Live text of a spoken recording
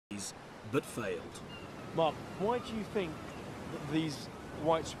but failed. Mark, why do you think that these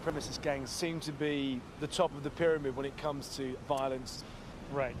white supremacist gangs seem to be the top of the pyramid when it comes to violence?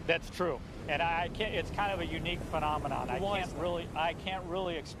 Right, that's true, and it's kind of a unique phenomenon. I can't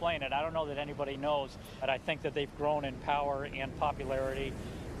really explain it. I don't know that anybody knows, but I think that they've grown in power and popularity,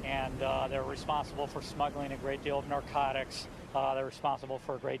 and they're responsible for smuggling a great deal of narcotics. They're responsible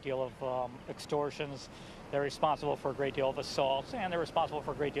for a great deal of extortions. They're responsible for a great deal of assaults, and they're responsible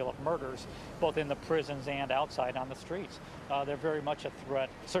for a great deal of murders, both in the prisons and outside on the streets. They're very much a threat,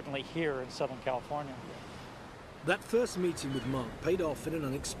 certainly here in Southern California. That first meeting with Mark paid off in an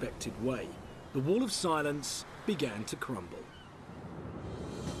unexpected way. The wall of silence began to crumble.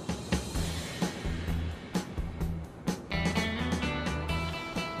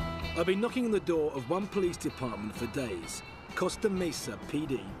 I've been knocking on the door of one police department for days, Costa Mesa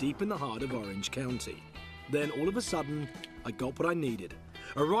PD, deep in the heart of Orange County. Then all of a sudden, I got what I needed.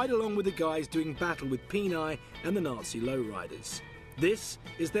 A ride along with the guys doing battle with P.E.N.I and the Nazi lowriders. This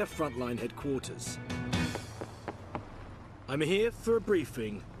is their frontline headquarters. I'm here for a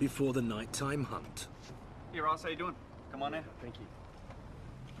briefing before the nighttime hunt. Hey Ross, how you doing? Come on in. Thank you.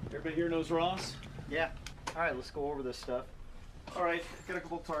 Everybody here knows Ross? Yeah. All right, let's go over this stuff. All right, got a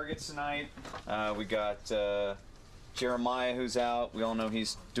couple targets tonight. We got Jeremiah, who's out. We all know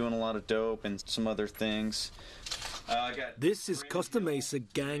he's doing a lot of dope and some other things. This is Costa Mesa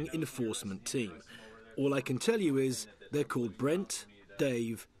Gang Enforcement Team. All I can tell you is they're called Brent,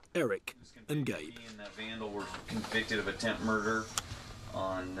 Dave, Eric, and Gabe. He and that vandal were convicted of attempt murder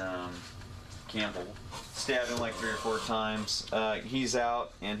on Campbell. Stabbed him like 3 or 4 times. He's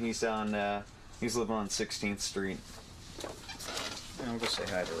out, and he's living on 16th Street. I'll go say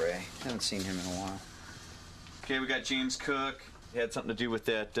hi to Ray. Haven't seen him in a while. Okay, we got James Cook. He had something to do with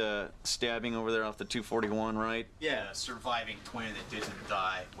that stabbing over there off the 241, right? Yeah, a surviving twin that didn't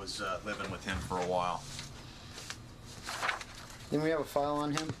die was living with him for a while. Didn't we have a file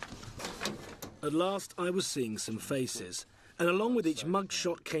on him? At last, I was seeing some faces, and along with each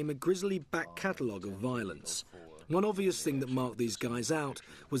mugshot came a grisly back catalogue of violence. One obvious thing that marked these guys out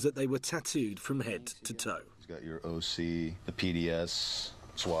was that they were tattooed from head to toe. He's got your OC, the PDS,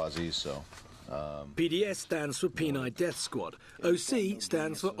 Swazi, so... PDS stands for P.E.N.I Death Squad. OC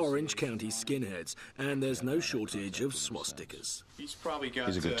stands for Orange County Skinheads, and there's no shortage of swastikas. He's probably got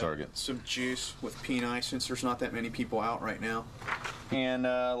He's a good target. Some juice with P.E.N.I since there's not that many people out right now. And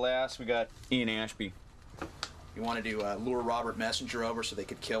last, we got Ian Ashby. You wanted to lure Robert Messenger over so they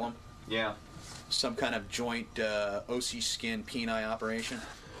could kill him? Yeah. Some kind of joint OC skin P.E.N.I operation?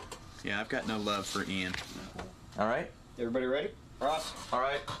 Yeah, I've got no love for Ian. All right. Everybody ready? Ross? All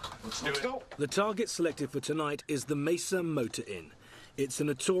right. Let's go. The target selected for tonight is the Mesa Motor Inn. It's a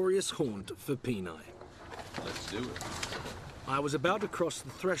notorious haunt for P.E.N.I. Let's do it. I was about to cross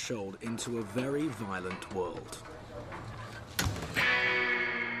the threshold into a very violent world.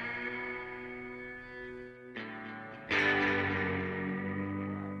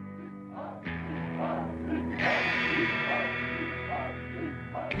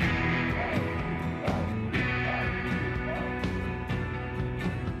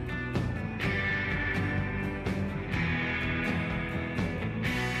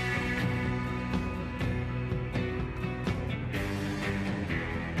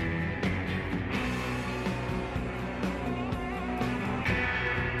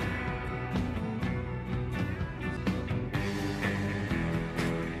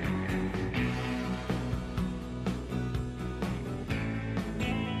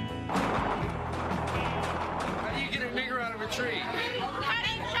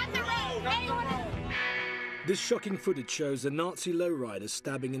 This shocking footage shows a Nazi lowrider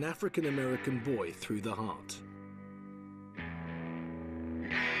stabbing an African-American boy through the heart.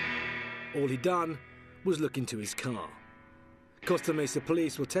 All he'd done was look into his car. Costa Mesa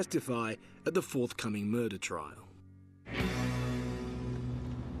police will testify at the forthcoming murder trial.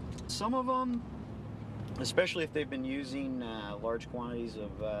 Some of them, especially if they've been using large quantities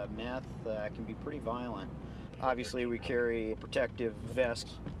of meth, can be pretty violent. Obviously, we carry protective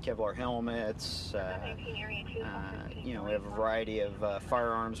vests, Kevlar helmets, you know, we have a variety of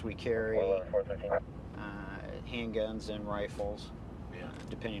firearms we carry, handguns and rifles,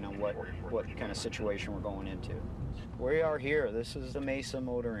 depending on what kind of situation we're going into. We are here. This is the Mesa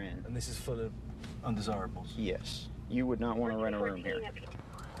Motor Inn. And this is full of undesirables? Yes. You would not want to rent a room here.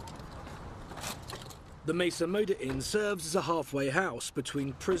 The Mesa Motor Inn serves as a halfway house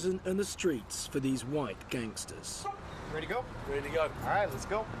between prison and the streets for these white gangsters. Ready to go? Ready to go. All right, let's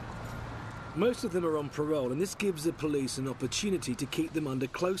go. Most of them are on parole, and this gives the police an opportunity to keep them under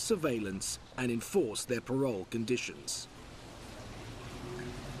close surveillance and enforce their parole conditions.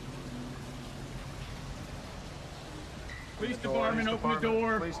 Police department, open the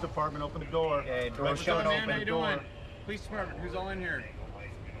door. Police department, open the door. Okay, door's shut. Man, how you doing? Police department, who's all in here?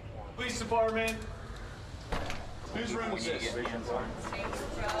 Police department. Whose room is this?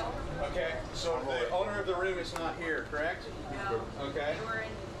 Okay, so the owner of the room is not here, correct? No. Okay.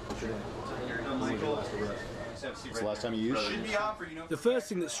 It's the last time you used Should it? be off, or you know. The first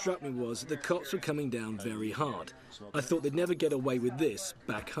thing that struck me was that the cops were coming down very hard. I thought they'd never get away with this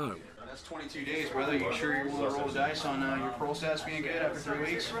back home. That's 22 days, brother. You sure you want to roll the dice on your parole status being good after 3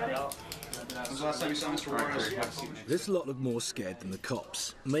 weeks? When's the last time you saw Mr. Juarez? This lot looked more scared than the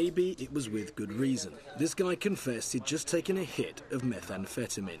cops. Maybe it was with good reason. This guy confessed he'd just taken a hit of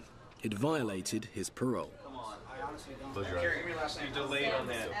methamphetamine. It violated his parole. Gary, give me your last name. Delayed on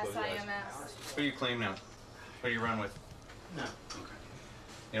that. SIMS. What do you claim now? What do you run with? No. Okay.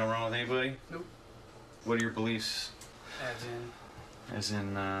 You don't run with anybody? Nope. What are your beliefs? As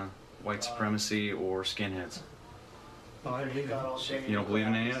in white supremacy or skinheads? Oh, I believe it. You don't believe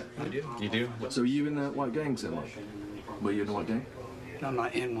in any of it? I do. You do? So are you in the white gangs then, like? Were you in the white gang? I'm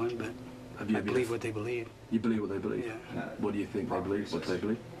not in one, but I believe what they believe. You believe what they believe? Yeah. What do you think they believe? What do they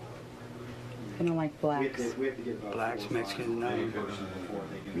believe? I don't like blacks. Blacks, Mexicans, no.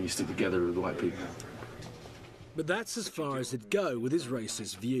 You stick together with the white people. But that's as far as it'd go with his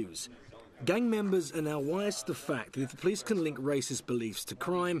racist views. Gang members are now wise to the fact that if the police can link racist beliefs to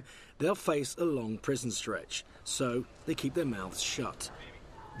crime, they'll face a long prison stretch. So they keep their mouths shut.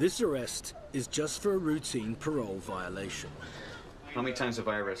 This arrest is just for a routine parole violation. How many times have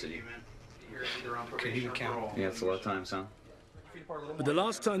I arrested you? Could even count. Yeah, it's a lot of times, huh? But the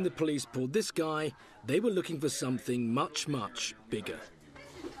last time the police pulled this guy, they were looking for something much, much bigger.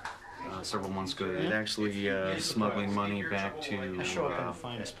 Several months ago, they actually smuggling money back to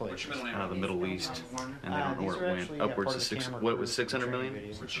the Middle East, and I don't know where it went. Upwards of $600 million?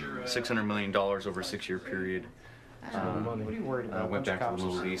 $600 million over a 6-year period. Went back to the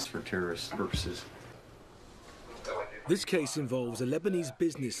Middle East for terrorist purposes. This case involves a Lebanese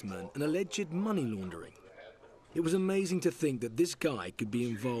businessman and alleged money laundering. It was amazing to think that this guy could be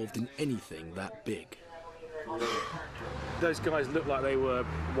involved in anything that big. Those guys looked like they were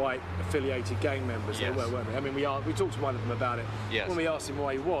white affiliated gang members. Yes. They were, weren't they? I mean, we talked to one of them about it. Yes. When we asked him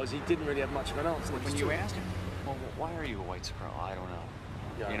why he was, he didn't really have much of an answer. When you asked him, well, why are you a white supremacist? I don't know.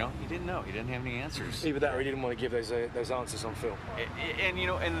 Yeah. You know, he didn't know. He didn't have any answers. Either that or he didn't want to give those answers on film. And you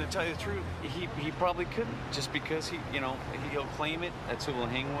know, and to tell you the truth, he probably couldn't, just because he'll claim it. That's who he'll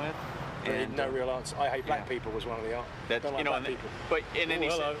hang with. And no real answer. I hate black people was one of the that, don't like black people. But then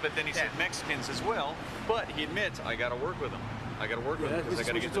he said Mexicans as well. But he admits, I got to work with them. I got to work with them because I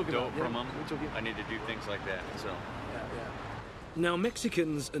got to get the dope from them. I need to do things like that. So. Now,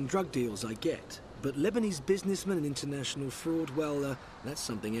 Mexicans and drug deals I get, but Lebanese businessmen and international fraud, well, that's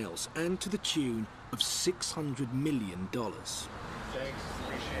something else, and to the tune of $600 million. Thanks,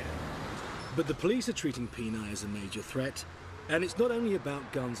 appreciate it. But the police are treating P.E.N.I as a major threat, and it's not only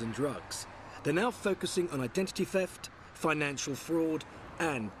about guns and drugs. They're now focusing on identity theft, financial fraud,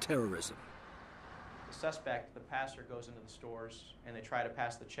 and terrorism. The suspect, the passer, goes into the stores and they try to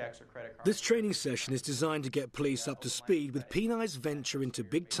pass the checks or credit cards. This training session is designed to get police up to speed with P.E.N.I's venture into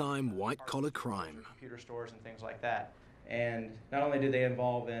big-time white-collar crime. Computer stores and things like that. And not only do they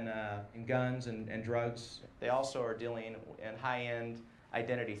involve in guns and drugs, they also are dealing in high-end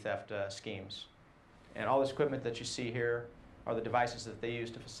identity theft schemes. And all this equipment that you see here are the devices that they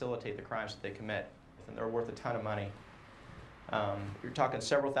use to facilitate the crimes that they commit. And they're worth a ton of money. You're talking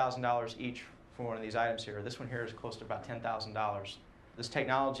several $1,000s each for one of these items here. This one here is close to about $10,000. This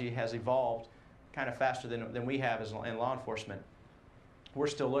technology has evolved kind of faster than we have in law enforcement. We're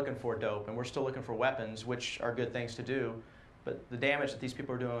still looking for dope and we're still looking for weapons, which are good things to do, but the damage that these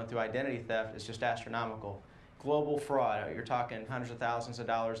people are doing through identity theft is just astronomical. Global fraud, you're talking hundreds of thousands of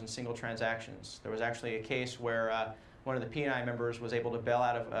dollars in single transactions. There was actually a case where one of the P.E.N.I members was able to bail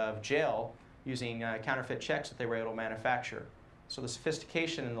out of jail using counterfeit checks that they were able to manufacture. So the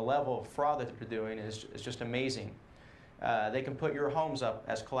sophistication and the level of fraud that they're doing is just amazing. They can put your homes up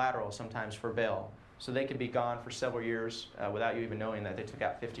as collateral sometimes for bail. So they could be gone for several years without you even knowing that they took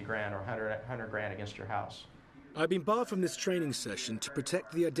out 50 grand or 100 grand against your house. I've been barred from this training session to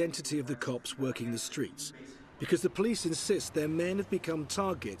protect the identity of the cops working the streets, because the police insist their men have become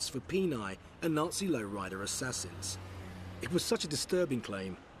targets for P.E.N.I and Nazi lowrider assassins. It was such a disturbing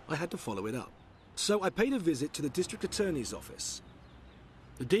claim, I had to follow it up. So I paid a visit to the district attorney's office.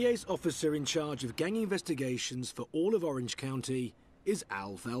 The DA's officer in charge of gang investigations for all of Orange County is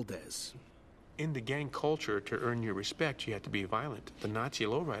Al Valdez. In the gang culture, to earn your respect, you had to be violent. The Nazi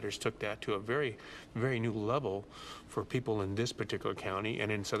lowriders took that to a very, very new level for people in this particular county and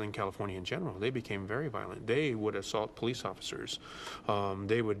in Southern California in general. They became very violent. They would assault police officers.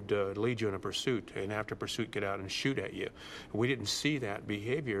 They would lead you in a pursuit, and after pursuit, get out and shoot at you. We didn't see that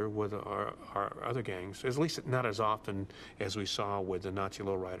behavior with our other gangs, at least not as often as we saw with the Nazi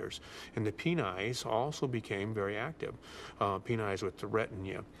lowriders. And the P.E.N.Is also became very active. P.E.N.Is would threaten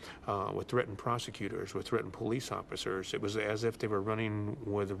you, would threaten prosecutors, would threaten police officers. It was as if they were running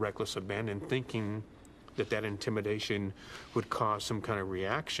with reckless abandon, thinking that that intimidation would cause some kind of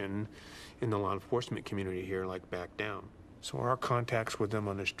reaction in the law enforcement community here, like back down. So our contacts with them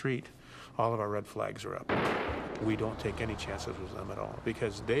on the street, all of our red flags are up. We don't take any chances with them at all,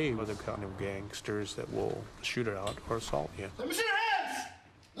 because they are the kind of gangsters that will shoot it out or assault you. Let me see your hands!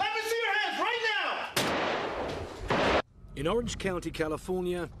 Let me see your hands right now! In Orange County,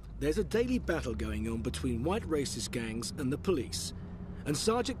 California, there's a daily battle going on between white racist gangs and the police. And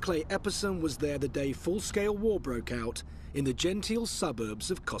Sergeant Clay Epperson was there the day full-scale war broke out in the genteel suburbs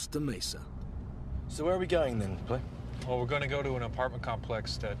of Costa Mesa. So where are we going then, Clay? Well, we're going to go to an apartment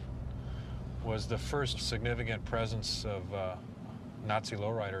complex that was the first significant presence of Nazi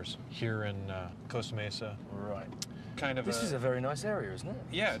lowriders here in Costa Mesa. Right. This is a very nice area, isn't it?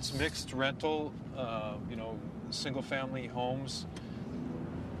 Yeah, it's mixed rental, you know, single-family homes.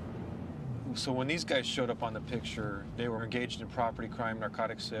 So when these guys showed up on the picture, they were engaged in property crime,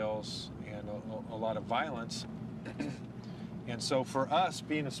 narcotic sales, and a lot of violence. And so for us,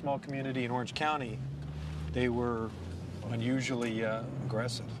 being a small community in Orange County, they were unusually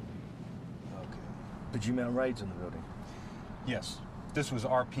aggressive. Okay. Did you mount raids on the building? Yes. This was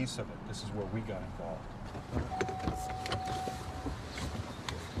our piece of it. This is where we got involved.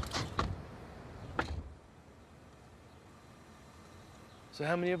 So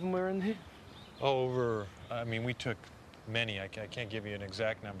how many of them were in here? I mean, we took many. I can't give you an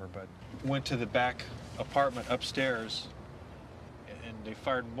exact number, but went to the back apartment upstairs, and they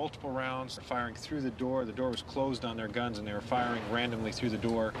fired multiple rounds, firing through the door. The door was closed on their guns, and they were firing randomly through the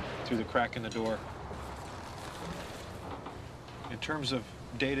door, through the crack in the door. In terms of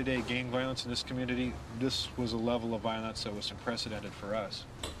day-to-day gang violence in this community, this was a level of violence that was unprecedented for us.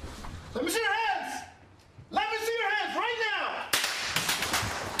 Let me see your hands! Let me see your hands right now!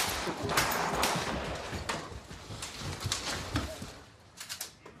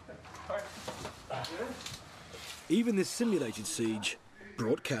 Even this simulated siege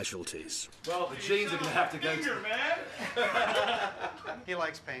brought casualties. Well, the jeans are going to have to go to... He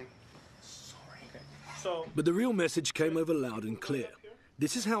likes pain. But the real message came over loud and clear.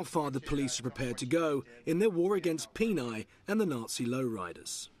 This is how far the police are prepared to go in their war against P.E.N.I and the Nazi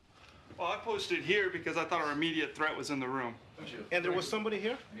lowriders. Well, I posted here because I thought our immediate threat was in the room. And there was somebody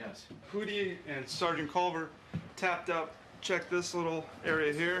here? Yes. Hootie and Sergeant Culver tapped up, checked this little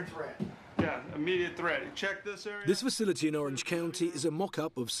area here. Yeah, immediate threat. Check this area. This facility in Orange County is a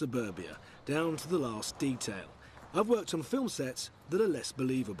mock-up of suburbia, down to the last detail. I've worked on film sets that are less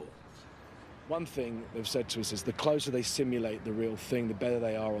believable. One thing they've said to us is the closer they simulate the real thing, the better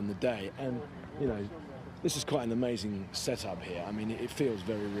they are on the day. And, you know, this is quite an amazing setup here. I mean, it feels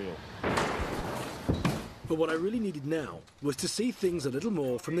very real. But what I really needed now was to see things a little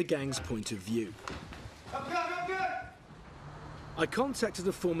more from the gang's point of view. I contacted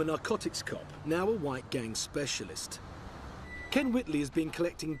a former narcotics cop, now a white gang specialist. Ken Whitley has been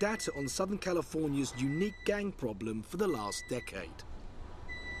collecting data on Southern California's unique gang problem for the last decade.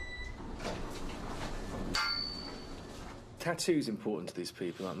 Tattoos important to these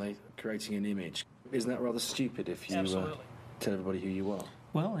people, aren't they? Creating an image. Isn't that rather stupid if you tell everybody who you are?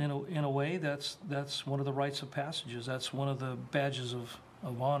 Well, in a way, that's one of the rites of passages. That's one of the badges of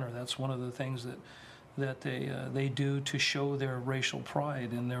honor. That's one of the things that they do to show their racial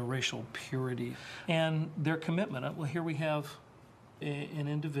pride and their racial purity and their commitment. Well, here we have an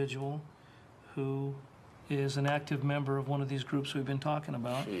individual who is an active member of one of these groups we've been talking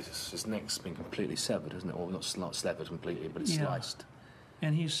about. Jesus, his neck's been completely severed, hasn't it? Or not severed completely, but it's sliced.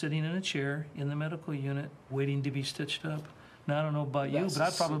 And he's sitting in a chair in the medical unit waiting to be stitched up. Now, I don't know about you, but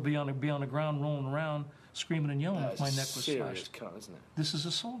I'd probably be on the ground rolling around screaming and yelling if my neck was slashed. Cut, isn't it? This is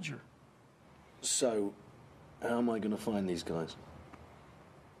a soldier. So, how am I going to find these guys?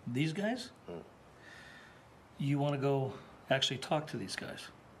 These guys? You want to go actually talk to these guys?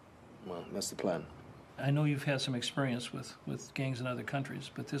 Well, that's the plan. I know you've had some experience with gangs in other countries,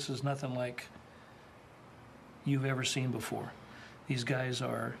 but this is nothing like you've ever seen before. These guys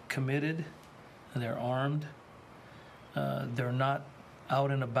are committed, they're armed, they're not out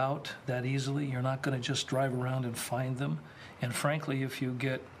and about that easily. You're not going to just drive around and find them. And frankly, if you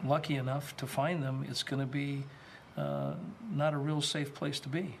get lucky enough to find them, it's going to be not a real safe place to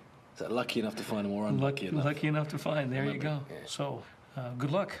be. Is that lucky enough to find them or unlucky enough? Lucky enough to find. There you go. Yeah. So,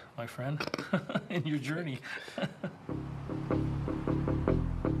 good luck, my friend, in your journey.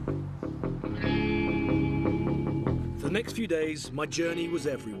 For the next few days, my journey was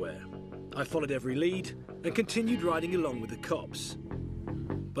everywhere. I followed every lead and continued riding along with the cops.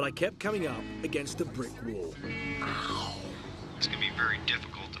 But I kept coming up against a brick wall. It's going to be very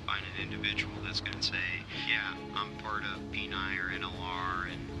difficult to find an individual that's going to say, yeah, I'm part of P.E.N.I or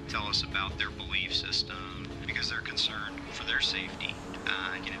NLR, and tell us about their belief system, because they're concerned for their safety.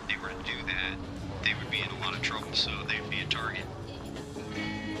 And if they were to do that, they would be in a lot of trouble, so they'd be a target.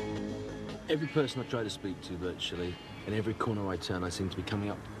 Every person I try to speak to virtually, in every corner I turn, I seem to be coming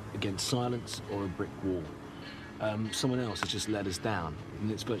up against silence or a brick wall. Someone else has just let us down,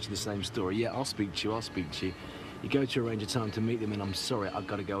 and it's virtually the same story. Yeah, I'll speak to you, I'll speak to you. You go to arrange a time to meet them, and I'm sorry, I've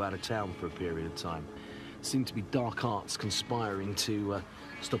got to go out of town for a period of time. Seem to be dark arts conspiring to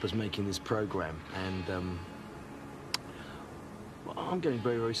stop us making this program, and well, I'm getting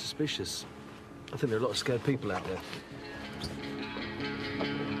very, very suspicious. I think there are a lot of scared people out there.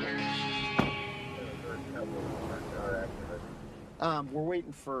 We're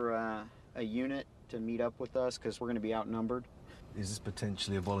waiting for a unit to meet up with us because we're going to be outnumbered. Is this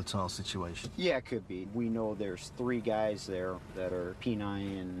potentially a volatile situation? Yeah, it could be. We know there's 3 guys there that are P.E.N.I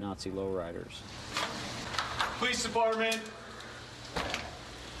and Nazi lowriders. Police department.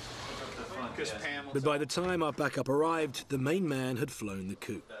 But by the time our backup arrived, the main man had flown the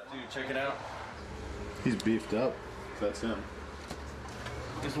coop. Dude, check it out. He's beefed up. That's him.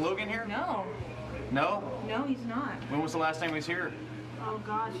 Is Logan here? No. No? No, he's not. When was the last time he was here? Oh,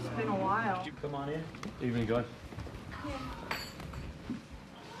 gosh, it's been a while. Did you come on in? Evening, guys.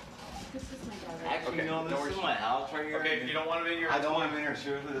 This is my dad. Actually, no, this is my house right here. Okay, if you don't want him in here, I don't want him in here,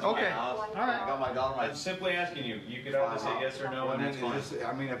 seriously. This is my house. All right. I got my daughter. I'm simply asking you. You could either say yes or no, and that's fine.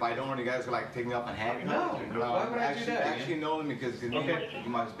 I mean, if I don't want you guys to like take me up and have me. No. Why would I do that? Actually, no, because give me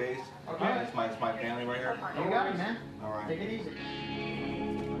my space. Okay. It's my family right here. You got it, man. All right. Take it easy.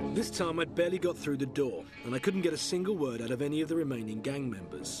 This time I'd barely got through the door, and I couldn't get a single word out of any of the remaining gang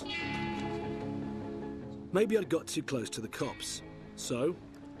members. Maybe I'd got too close to the cops, so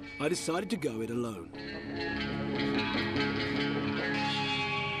I decided to go it alone.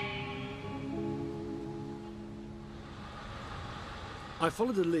 I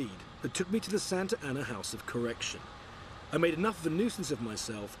followed a lead that took me to the Santa Ana House of Correction. I made enough of a nuisance of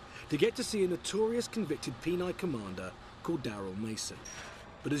myself to get to see a notorious convicted P.E.N.I commander called Darryl Mason.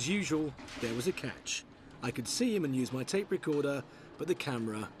 But as usual, there was a catch. I could see him and use my tape recorder, but the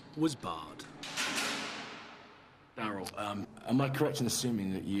camera was barred. Darryl, am I correct in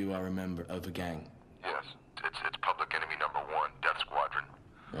assuming that you are a member of a gang? Yes, it's public enemy #1, Death Squadron.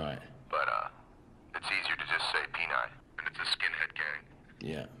 Right. But it's easier to just say P.E.N.I, and it's a skinhead gang.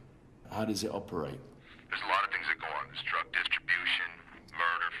 Yeah. How does it operate? There's a lot of things that go on. There's drug distribution,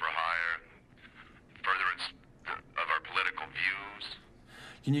 murder for hire, furtherance of our political views.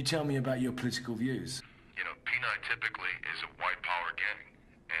 Can you tell me about your political views? You know, P.E.N.I typically is a white power gang,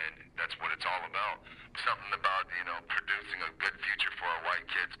 and that's what it's all about. Something about, you know, producing a good future for our white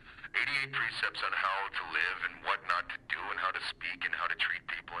kids. 88 precepts on how to live and what not to do and how to speak and how to treat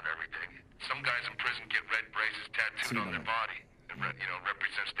people and everything. Some guys in prison get red braces tattooed on their body. It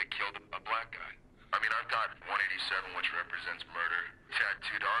represents they killed a black guy. I mean, I've got 187, which represents murder,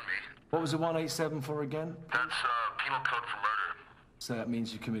 tattooed on me. What was the 187 for again? That's penal code for murder. So that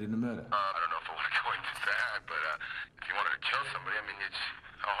means you committed a murder? I don't know if I want to go into that, but if you wanted to kill somebody, I mean,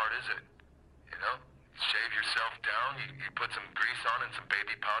 how hard is it? You know? Shave yourself down, you put some grease on and some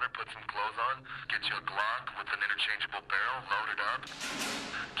baby powder, put some clothes on, get you a Glock with an interchangeable barrel, load it up,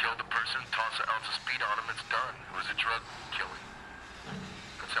 kill the person, toss an ounce of speed on him, it's done. It was a drug killing.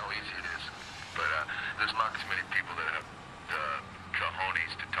 That's how easy it is. But there's not too many people that have the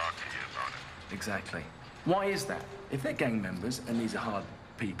cojones to talk to you about it. Exactly. Why is that? If they're gang members and these are hard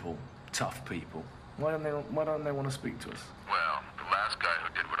people, tough people, why don't they want to speak to us? Well, the last guy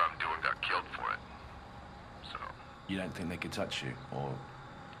who did what I'm doing got killed for it. So. You don't think they could touch you, or?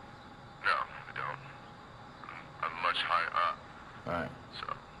 No, I don't. I'm much higher up. Right.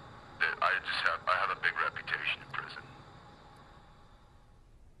 So, I have a big reputation in prison.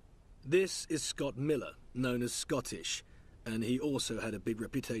 This is Scott Miller, known as Scottish, and he also had a big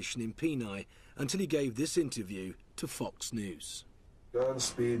reputation in P.E.N.I until he gave this interview to Fox News. Guns,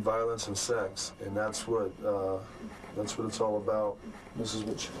 speed, violence, and sex, and that's what it's all about. This is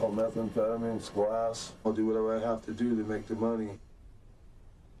what you call methamphetamine, it's glass. I'll do whatever I have to do to make the money.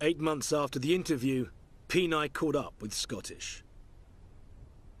 8 months after the interview, P.E.N.I caught up with Scottish.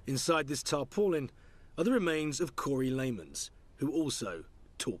 Inside this tarpaulin are the remains of Corey Lamans, who also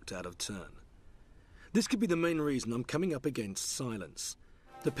talked out of turn. This could be the main reason I'm coming up against silence.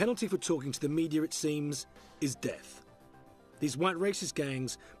 The penalty for talking to the media, it seems, is death. These white racist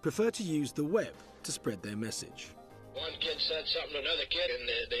gangs prefer to use the web to spread their message. One kid said something to another kid, and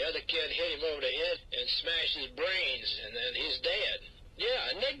the other kid hit him over the head and smashed his brains, and then he's dead.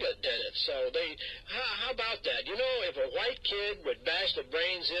 Yeah, a nigga did it. So how about that? You know, if a white kid would bash the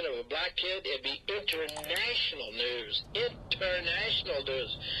brains in of a black kid, it'd be international news. International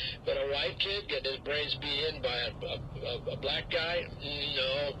news. But a white kid get his brains beat in by a black guy?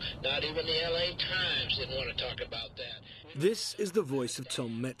 No, not even the LA Times didn't want to talk about that. This is the voice of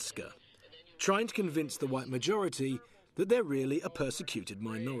Tom Metzger, trying to convince the white majority that they're really a persecuted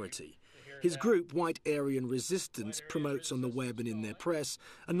minority. His group, White Aryan Resistance, promotes on the web and in their press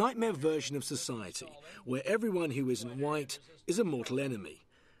a nightmare version of society where everyone who isn't white is a mortal enemy.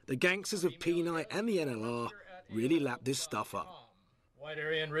 The gangsters of P.E.N.I and the NLR really lap this stuff up. White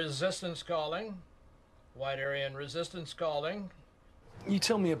Aryan Resistance calling. White Aryan Resistance calling. You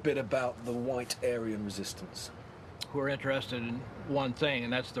tell me a bit about the White Aryan Resistance. We're interested in one thing,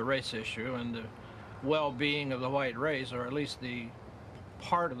 and that's the race issue and the well-being of the white race, or at least the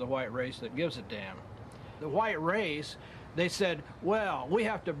part of the white race that gives a damn. The white race, they said, well, we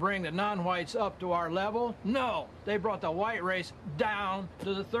have to bring the non-whites up to our level. No, they brought the white race down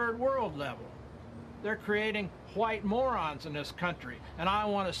to the third world level. They're creating white morons in this country, and I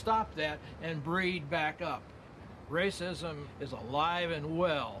want to stop that and breed back up. Racism is alive and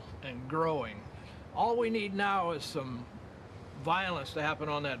well and growing. All we need now is some violence to happen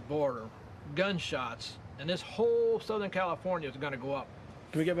on that border, gunshots, and this whole Southern California is going to go up.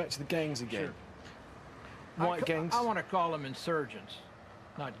 Can we go back to the gangs again? Sure. White gangs? I want to call them insurgents,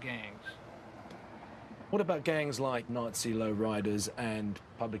 not gangs. What about gangs like Nazi lowriders and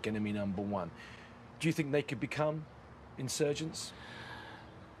Public Enemy #1? Do you think they could become insurgents?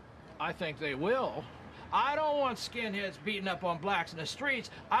 I think they will. I don't want skinheads beating up on blacks in the streets.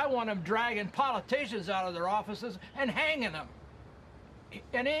 I want them dragging politicians out of their offices and hanging them.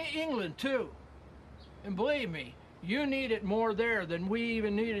 And in England, too. And believe me, you need it more there than we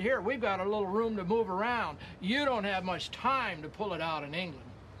even need it here. We've got a little room to move around. You don't have much time to pull it out in England,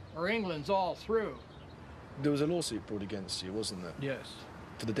 or England's all through. There was a lawsuit brought against you, wasn't there? Yes.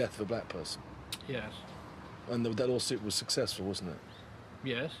 For the death of a black person? Yes. And that lawsuit was successful, wasn't it?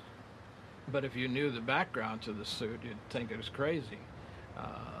 Yes. But if you knew the background to the suit, you'd think it was crazy.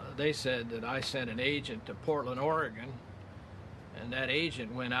 They said that I sent an agent to Portland, Oregon, and that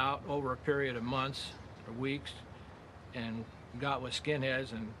agent went out over a period of months or weeks and got with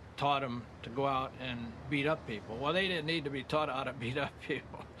skinheads and taught them to go out and beat up people. Well, they didn't need to be taught how to beat up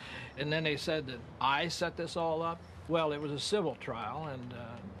people. And then they said that I set this all up. Well, it was a civil trial, and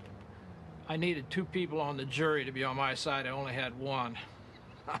I needed 2 people on the jury to be on my side. I only had 1.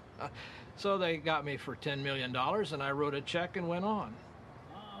 So they got me for $10 million, and I wrote a check and went on.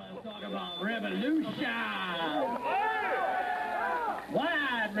 Let's talk about revolution!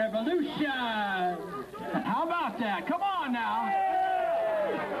 White revolution! How about that? Come on now!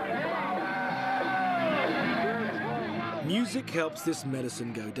 Music helps this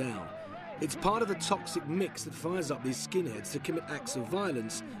medicine go down. It's part of the toxic mix that fires up these skinheads to commit acts of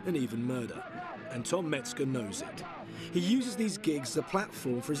violence and even murder. And Tom Metzger knows it. He uses these gigs as a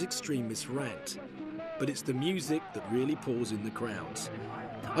platform for his extremist rant. But it's the music that really pulls in the crowds.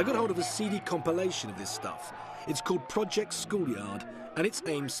 I got hold of a CD compilation of this stuff. It's called Project Schoolyard, and it's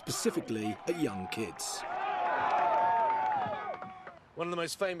aimed specifically at young kids. One of the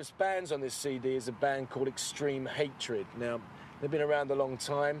most famous bands on this CD is a band called Extreme Hatred. Now, they've been around a long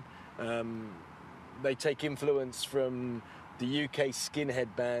time. They take influence from the UK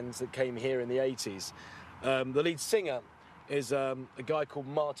skinhead bands that came here in the 80s. The lead singer is a guy called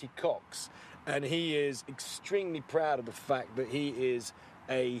Marty Cox, and he is extremely proud of the fact that he is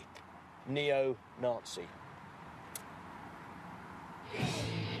a neo-Nazi.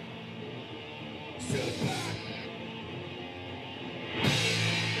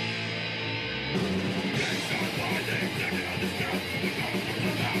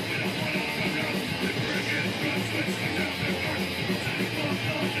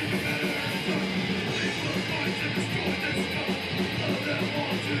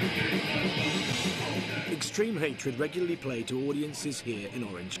 Extreme Hatred regularly play to audiences here in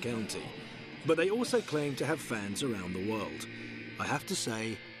Orange County, but they also claim to have fans around the world. I have to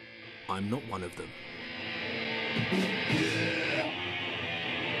say, I'm not one of them.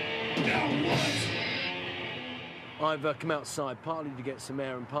 I've come outside partly to get some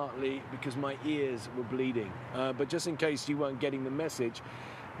air and partly because my ears were bleeding. But just in case you weren't getting the message,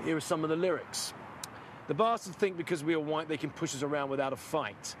 here are some of the lyrics. The bastards think because we are white they can push us around without a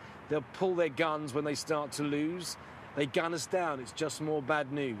fight. They'll pull their guns when they start to lose. They gun us down, it's just more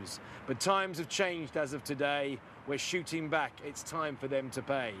bad news. But times have changed as of today. We're shooting back, it's time for them to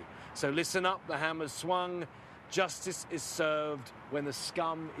pay. So listen up, the hammer's swung. Justice is served when the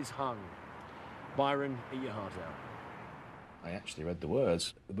scum is hung. Byron, eat your heart out. I actually read the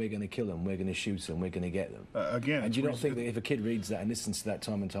words. We're going to kill them, we're going to shoot them, we're going to get them. Again, and do you not think that if a kid reads that and listens to that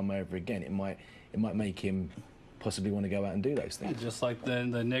time and time over again, it might make him possibly want to go out and do those things? Just like the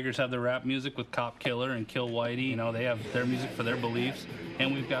niggers have their rap music with Cop Killer and Kill Whitey, you know, they have their music for their beliefs,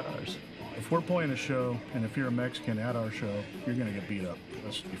 and we've got ours. If we're playing a show, and if you're a Mexican at our show, you're going to get beat up.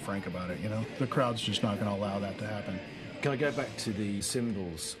 Let's be frank about it, you know? The crowd's just not going to allow that to happen. Can I go back to the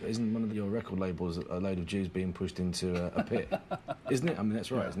symbols? Isn't one of your record labels a load of Jews being pushed into a pit? Isn't it? I mean,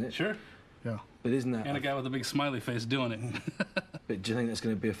 that's right, isn't it? Sure. Yeah. But isn't that... And a guy with a big smiley face doing it. But do you think that's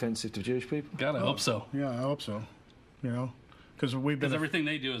going to be offensive to Jewish people? God, I hope so. Yeah, I hope so. You know? Because everything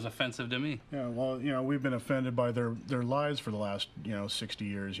they do is offensive to me. Yeah, well, you know, we've been offended by their lies for the last, 60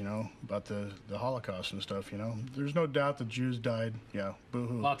 years, about the Holocaust and stuff, There's no doubt the Jews died. Yeah,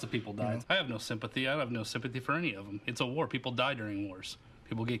 boo-hoo. Lots of people died. You know? I have no sympathy. I have no sympathy for any of them. It's a war. People die during wars.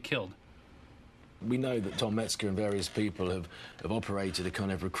 People get killed. We know that Tom Metzger and various people have operated a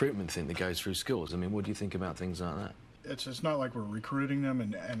kind of recruitment thing that goes through schools. I mean, what do you think about things like that? It's not like we're recruiting them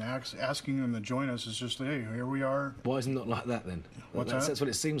and asking them to join us. It's just, hey, here we are. Why isn't it not like that then? That's what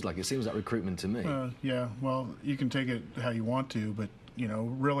it seems like. It seems like recruitment to me. Yeah, well, you can take it how you want to, but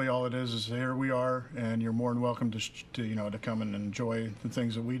really all it is here we are, and you're more than welcome to come and enjoy the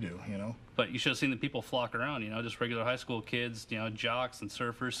things that we do. But you should have seen the people flock around. Just regular high school kids, jocks and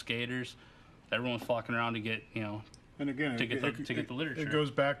surfers, skaters. Everyone's flocking around to get And again, to get the literature. It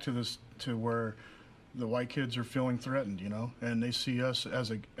goes back to where the white kids are feeling threatened, and they see us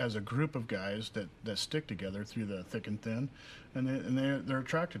as a group of guys that stick together through the thick and thin, and they're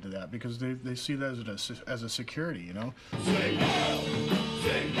attracted to that because they see that as a security, Sing Heil!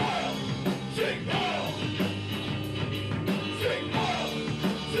 Sing Heil! Sing Heil! Sing Heil!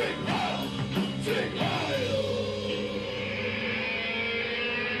 Sing Heil! Sing Heil!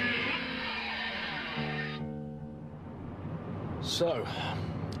 So,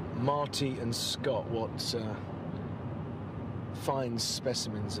 Marty and Scott, what fine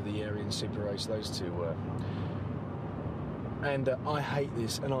specimens of the Aryan super race those two were. And I hate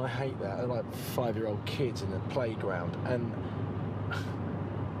this and I hate that. They're like 5-year-old kids in a playground, and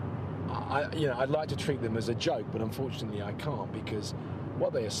I'd like to treat them as a joke, but unfortunately I can't, because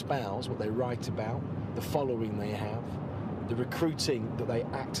what they espouse, what they write about, the following they have, the recruiting that they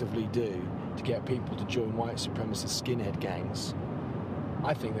actively do to get people to join white supremacist skinhead gangs,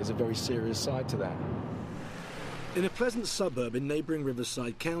 I think there's a very serious side to that. In a pleasant suburb in neighbouring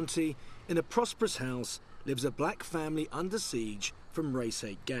Riverside County, in a prosperous house, lives a black family under siege from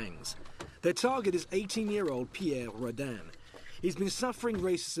race-hate gangs. Their target is 18-year-old Pierre Rodin. He's been suffering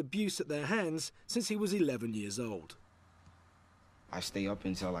racist abuse at their hands since he was 11 years old. I stay up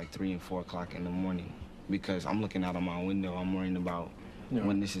until like 3 and 4 o'clock in the morning because I'm looking out of my window. I'm worrying about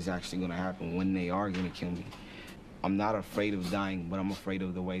when this is actually going to happen, when they are going to kill me. I'm not afraid of dying, but I'm afraid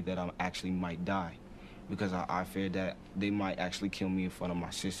of the way that I actually might die, because I fear that they might actually kill me in front of my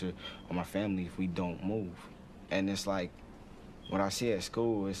sister or my family if we don't move. And it's like, what I see at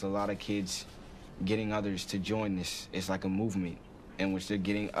school, it's a lot of kids getting others to join this. It's like a movement in which they're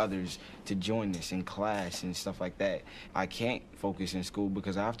getting others to join this in class and stuff like that. I can't focus in school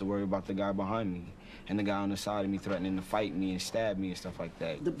because I have to worry about the guy behind me and the guy on the side of me threatening to fight me and stab me and stuff like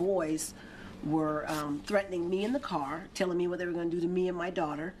that. The boys were threatening me in the car, telling me what they were going to do to me and my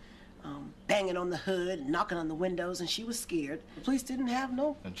daughter, banging on the hood, knocking on the windows, and she was scared. The police didn't have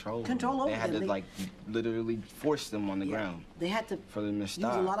no control over them. They had to like literally force them on the ground. They had to for them to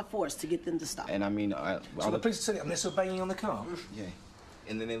stop. Use a lot of force to get them to stop. And I mean, so the police are they're still banging on the car? Yeah.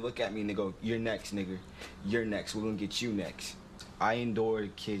 And then they look at me and they go, "You're next, nigger. You're next. We're gonna get you next." I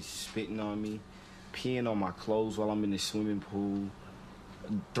endured kids spitting on me, peeing on my clothes while I'm in the swimming pool,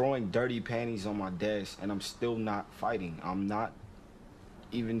 throwing dirty panties on my desk, and I'm still not fighting. I'm not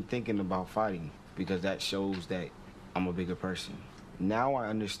even thinking about fighting, because that shows that I'm a bigger person. Now I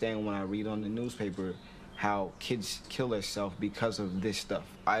understand when I read on the newspaper how kids kill themselves because of this stuff.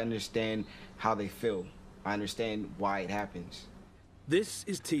 I understand how they feel. I understand why it happens. This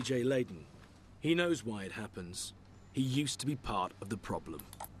is TJ Layden. He knows why it happens. He used to be part of the problem.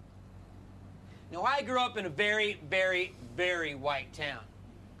 Now, I grew up in a very, very, very white town.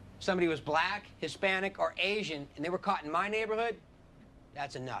 somebody was black, Hispanic, or Asian, and they were caught in my neighborhood,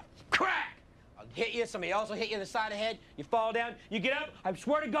 that's enough. Crack! I'll hit you, somebody else will hit you in the side of the head, you fall down, you get up, I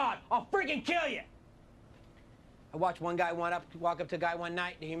swear to God, I'll freaking kill you! I watched one guy walk up to a guy one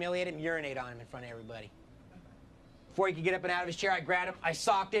night to humiliate him, urinate on him in front of everybody. Before he could get up and out of his chair, I grabbed him, I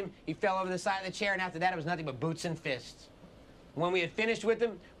socked him, he fell over the side of the chair, and after that, it was nothing but boots and fists. When we had finished with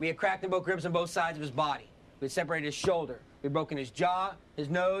him, we had cracked him both ribs on both sides of his body. We had separated his shoulder. We had broken his jaw, his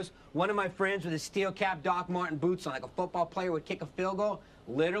nose. One of my friends with his steel-capped Doc Martin boots on, like a football player would kick a field goal,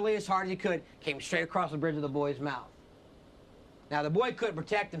 literally as hard as he could, came straight across the bridge of the boy's mouth. Now, the boy couldn't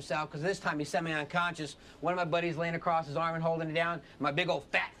protect himself, because this time he's semi-unconscious. One of my buddies laying across his arm and holding it down. My big old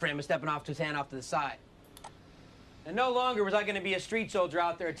fat friend was stepping off to his hand off to the side. And no longer was I going to be a street soldier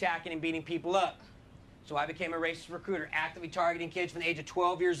out there attacking and beating people up. So I became a racist recruiter, actively targeting kids from the age of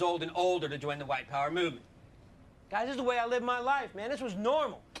 12 years old and older to join the white power movement. Guys, this is the way I live my life, man. This was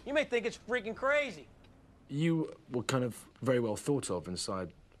normal. You may think it's freaking crazy. You were kind of very well thought of inside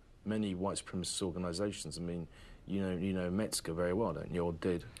many white supremacist organizations. I mean, you know Metzger very well, don't you? Or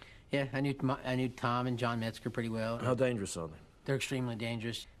did? Yeah, I knew Tom and John Metzger pretty well. How dangerous are they? They're extremely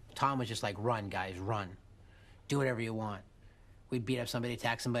dangerous. Tom was just like, run, guys, run. Do whatever you want. We'd beat up somebody,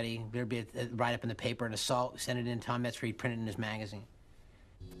 attack somebody. There'd be a write-up in the paper, an assault, send it in to Tom Metzger, he'd print it in his magazine.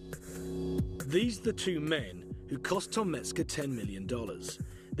 These are the two men who cost Tom Metzger $10 million.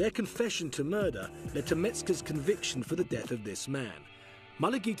 Their confession to murder led to Metzger's conviction for the death of this man.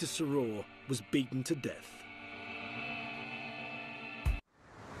 Mulugeta Saror was beaten to death.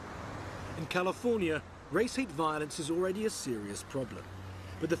 In California, race-hate violence is already a serious problem,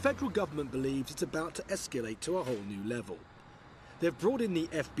 but the federal government believes it's about to escalate to a whole new level. They've brought in the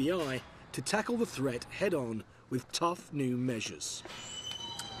FBI to tackle the threat head-on with tough new measures.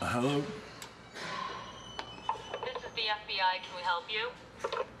 Hello? This is the FBI. Can we help you?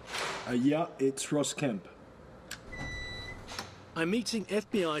 Yeah, it's Ross Kemp. I'm meeting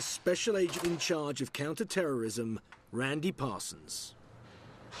FBI Special Agent in charge of counter-terrorism, Randy Parsons.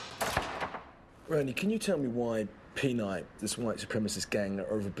 Randy, can you tell me why P.E.N.I, this white supremacist gang,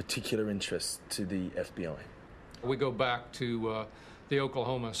 are of a particular interest to the FBI? We go back to the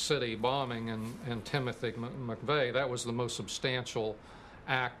Oklahoma City bombing and Timothy McVeigh. That was the most substantial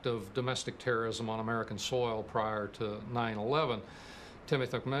act of domestic terrorism on American soil prior to 9/11.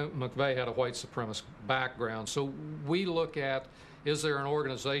 Timothy McVeigh had a white supremacist background. So we look at, is there an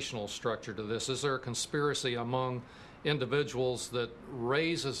organizational structure to this? Is there a conspiracy among individuals that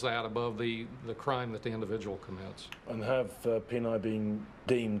raises that above the crime that the individual commits? And have P.E.N.I been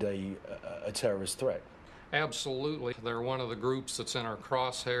deemed a terrorist threat? Absolutely. They're one of the groups that's in our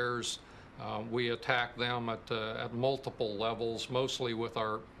crosshairs. We attack them at multiple levels, mostly with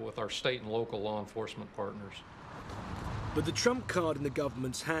our state and local law enforcement partners. But the trump card in the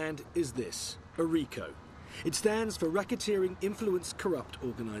government's hand is this, a RICO. It stands for Racketeering Influenced Corrupt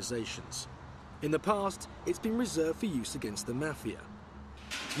Organizations. In the past, it's been reserved for use against the mafia.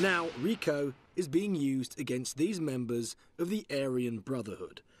 Now, RICO is being used against these members of the Aryan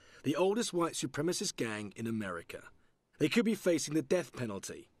Brotherhood, the oldest white supremacist gang in America. They could be facing the death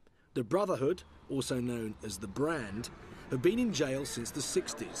penalty. The Brotherhood, also known as the Brand, have been in jail since the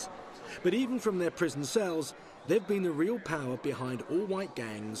 60s. But even from their prison cells, they've been the real power behind all white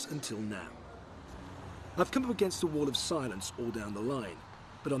gangs until now. I've come up against a wall of silence all down the line,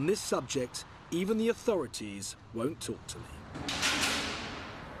 but on this subject, even the authorities won't talk to me.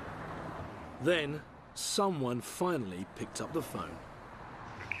 Then, someone finally picked up the phone.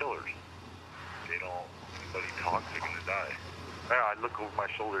 The killers. They don't, anybody toxic in the die. I look over my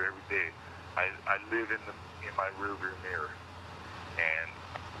shoulder every day. I live in my rearview mirror and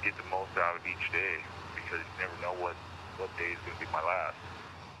get the most out of each day because you never know what day is going to be my last.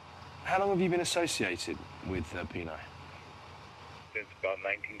 How long have you been associated with P.E.N.I? Since about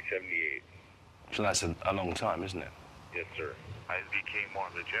 1978. So that's a long time, isn't it? Yes, sir. I became one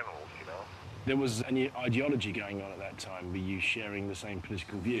of the generals, you know. There was any ideology going on at that time. Were you sharing the same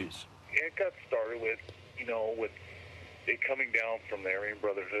political views? Yeah, it got started with, with it coming down from the Aryan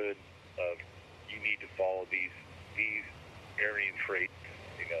Brotherhood of you need to follow these Aryan traits,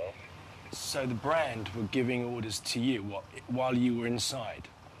 So the Brand were giving orders to you while you were inside?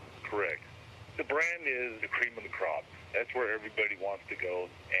 Correct. The Brand is the cream of the crop. That's where everybody wants to go,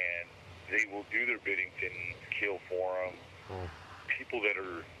 and they will do their bidding and kill for them. People that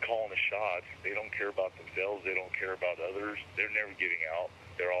are calling the shots, they don't care about themselves, they don't care about others. They're never getting out.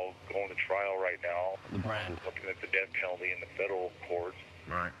 They're all going to trial right now. The Brand. Looking at the death penalty in the federal courts.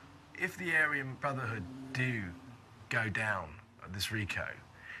 Right. If the Aryan Brotherhood do go down at this RICO,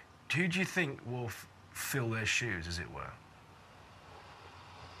 who do you think will fill their shoes, as it were?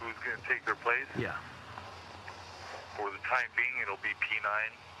 Who's going to take their place? Yeah. For the time being, it'll be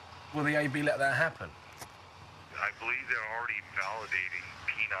P.E.N.I. Will the AB let that happen? I believe they're already validating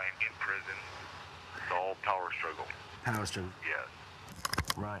P.E.N.I. in prison. It's all power struggle. Power struggle? Yes.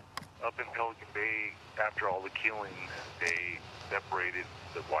 Right. Up in Pelican Bay, after all the killings, they separated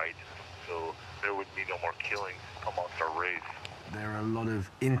the whites, so there would be no more killings amongst our race. There are a lot of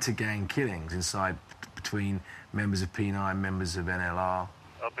inter-gang killings inside between members of P.E.N.I. and members of NLR.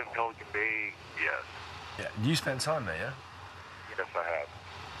 Up in Pelican Bay, yes. Yeah. You spent time there, yeah? Yes, I have.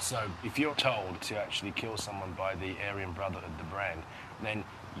 So if you're told to actually kill someone by the Aryan Brotherhood, the brand, then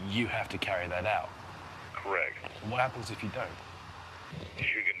you have to carry that out. Correct. What happens if you don't?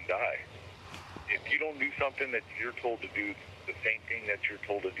 You're going to die. If you don't do something that you're told to do, the same thing that you're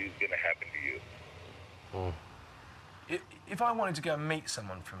told to do is going to happen to you. If I wanted to go and meet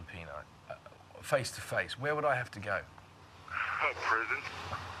someone from P.E.N.I. Face to face, where would I have to go? Prison.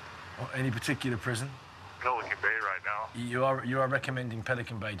 Any particular prison? Pelican Bay right now. You are recommending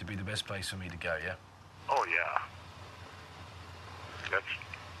Pelican Bay to be the best place for me to go, yeah? Oh, yeah. That's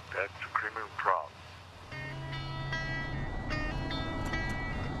the cream of the crop.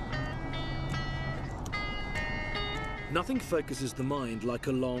 Nothing focuses the mind like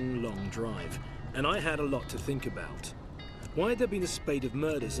a long, long drive, and I had a lot to think about. Why had there been a spate of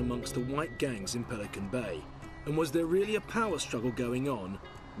murders amongst the white gangs in Pelican Bay? And was there really a power struggle going on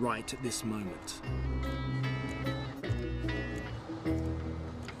right at this moment?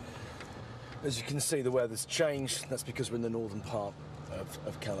 As you can see, the weather's changed. That's because we're in the northern part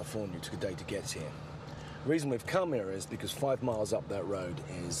of California. It took a day to get here. The reason we've come here is because 5 miles up that road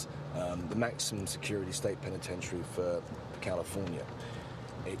is the maximum security state penitentiary for California.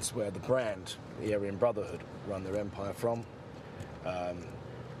 It's where the brand, the Aryan Brotherhood, run their empire from.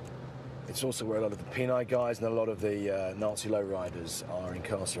 It's also where a lot of the P.E.N.I. guys and a lot of the Nazi lowriders are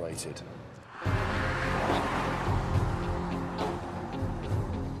incarcerated.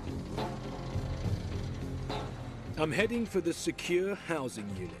 I'm heading for the Secure Housing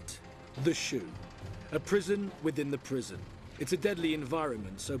Unit, the SHU, a prison within the prison. It's a deadly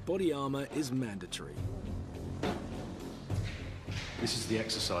environment, so body armor is mandatory. This is the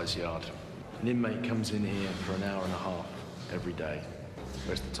exercise yard. An inmate comes in here for an hour and a half every day. The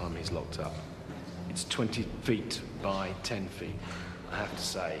rest of the time he's locked up. It's 20 feet by 10 feet. I have to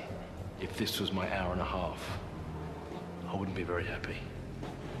say, if this was my hour and a half, I wouldn't be very happy.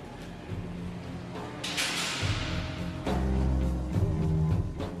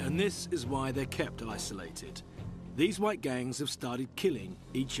 And this is why they're kept isolated. These white gangs have started killing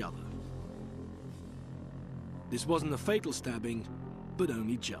each other. This wasn't a fatal stabbing, but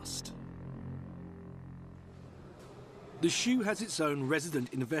only just. The SHU has its own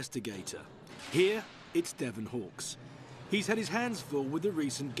resident investigator. Here, it's Devon Hawkes. He's had his hands full with the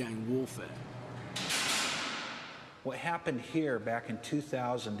recent gang warfare. What happened here back in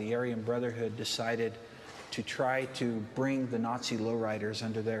 2000, the Aryan Brotherhood decided to try to bring the Nazi lowriders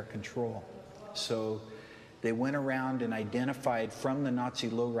under their control. So they went around and identified from the Nazi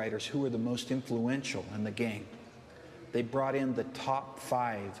lowriders who were the most influential in the gang. They brought in the top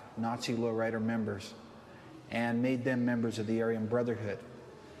 5 Nazi lowrider members and made them members of the Aryan Brotherhood.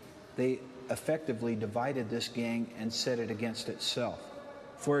 They effectively divided this gang and set it against itself.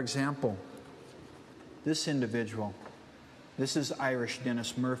 For example, this individual, this is Irish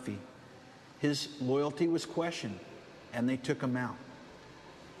Dennis Murphy. His loyalty was questioned, and they took him out.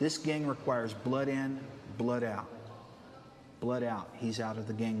 This gang requires blood in, blood out. Blood out. He's out of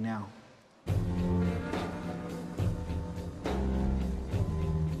the gang now.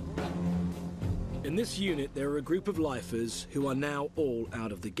 In this unit, there are a group of lifers who are now all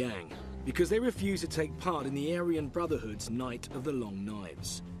out of the gang because they refuse to take part in the Aryan Brotherhood's Night of the Long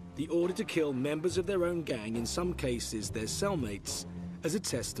Knives, the order to kill members of their own gang, in some cases their cellmates, as a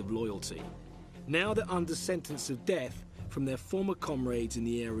test of loyalty. Now they're under sentence of death from their former comrades in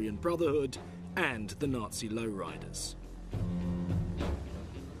the Aryan Brotherhood and the Nazi lowriders.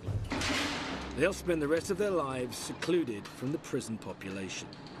 They'll spend the rest of their lives secluded from the prison population.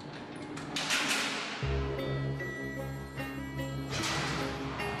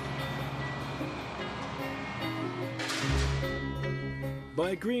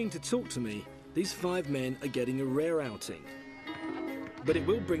 By agreeing to talk to me, these 5 men are getting a rare outing. But it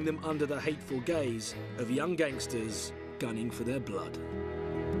will bring them under the hateful gaze of young gangsters gunning for their blood.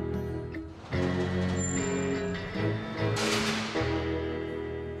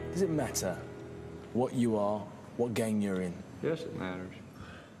 Does it matter what you are, what gang you're in? Yes, it matters.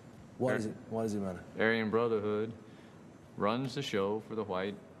 Why does it matter? Aryan Brotherhood runs the show for the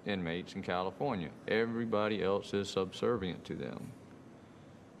white inmates in California. Everybody else is subservient to them.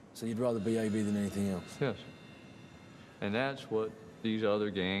 So you'd rather be AB than anything else? Yes. And that's what these other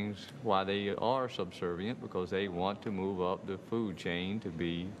gangs, why they are subservient, because they want to move up the food chain to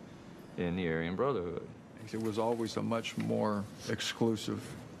be in the Aryan Brotherhood. It was always a much more exclusive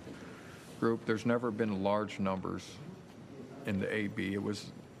group. There's never been large numbers in the AB. It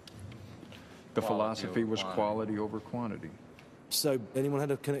was, the philosophy was quality over quantity. So anyone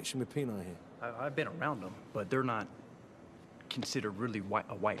had a connection with P.E.N.I here? I've been around them, but they're not considered really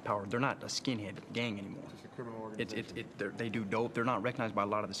a white power. They're not a skinhead gang anymore. It's a criminal organization. They do dope. They're not recognized by a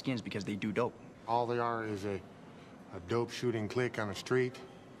lot of the skins because they do dope. All they are is a dope shooting clique on the street,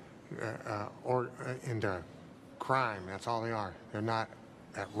 or into crime. That's all they are. They're not.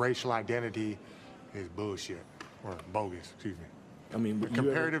 That racial identity is bullshit, or bogus. Excuse me. I mean, but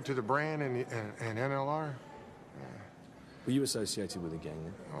comparative to the brand and NLR. Were you associated with a gang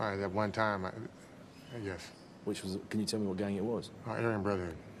then? Well, at one time, yes. Which was? Can you tell me what gang it was? Aryan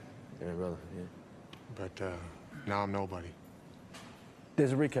Brotherhood. Aryan Brotherhood, yeah. But now I'm nobody.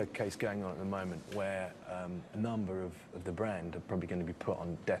 There's a RICO case going on at the moment where a number of the brand are probably going to be put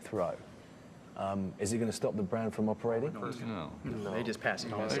on death row. Is it going to stop the brand from operating? No. They just pass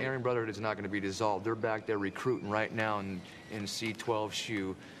it on. The Aryan Brotherhood is not going to be dissolved. They're back there recruiting right now in C12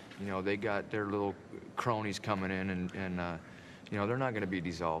 SHU. You know, they got their little cronies coming in, and you know, they're not going to be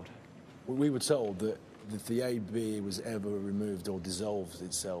dissolved. We were told that if the AB was ever removed or dissolved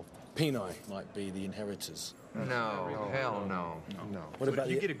itself, P.E.N.I might be the inheritors. No, hell no. What about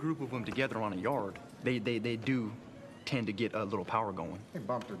if you get a group of them together on a yard, they do tend to get a little power going. They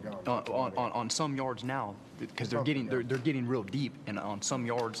bumped their guns. On some yards now, because they're getting real deep, and on some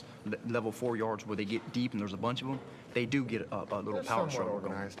yards, level 4 yards where they get deep and there's a bunch of them, they do get a little power struggle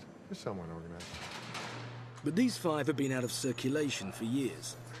going. They're somewhat organized. But these 5 have been out of circulation for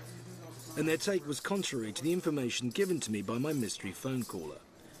years, and their take was contrary to the information given to me by my mystery phone caller.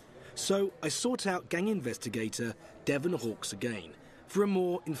 So I sought out gang investigator Devon Hawks again for a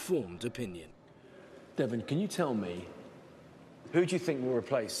more informed opinion. Devon, can you tell me, who do you think will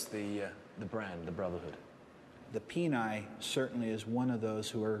replace the brand, the Brotherhood? The P.E.N.I certainly is one of those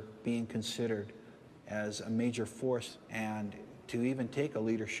who are being considered as a major force and to even take a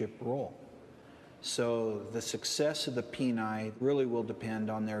leadership role. So the success of the P.E.N.I really will depend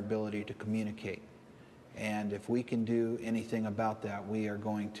on their ability to communicate. And if we can do anything about that, we are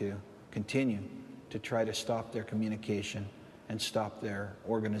going to continue to try to stop their communication and stop their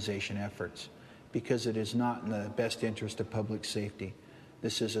organization efforts, because it is not in the best interest of public safety.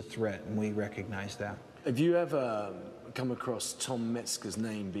 This is a threat, and we recognize that. Have you ever come across Tom Metzger's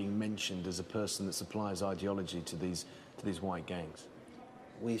name being mentioned as a person that supplies ideology to these white gangs?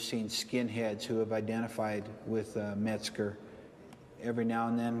 We've seen skinheads who have identified with Metzger. Every now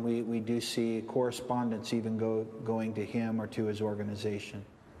and then we do see correspondence even going to him or to his organization.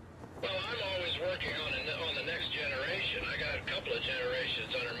 Well, I'm always working on the next generation. I got a couple of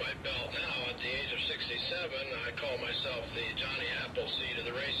generations under my belt now. At the age of 67, I call myself the Johnny Appleseed of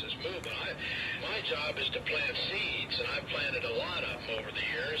the racist movement. My job is to plant seeds, and I've planted a lot of them over the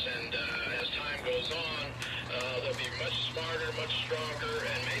years, and as time goes on, there'll be much smarter, much stronger,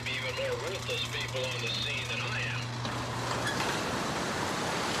 and maybe even more ruthless people on the scene than I am.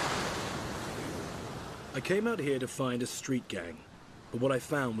 I came out here to find a street gang, but what I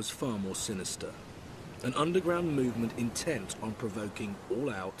found was far more sinister. An underground movement intent on provoking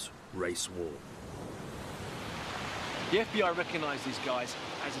all-out race war. The FBI recognize these guys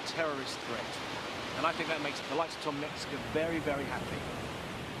as a terrorist threat, and I think that makes the likes of Tom Metzger very, very happy.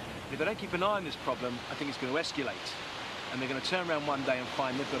 If they don't keep an eye on this problem, I think it's going to escalate, and they're going to turn around one day and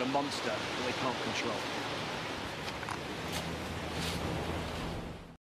find they've got a monster that they can't control.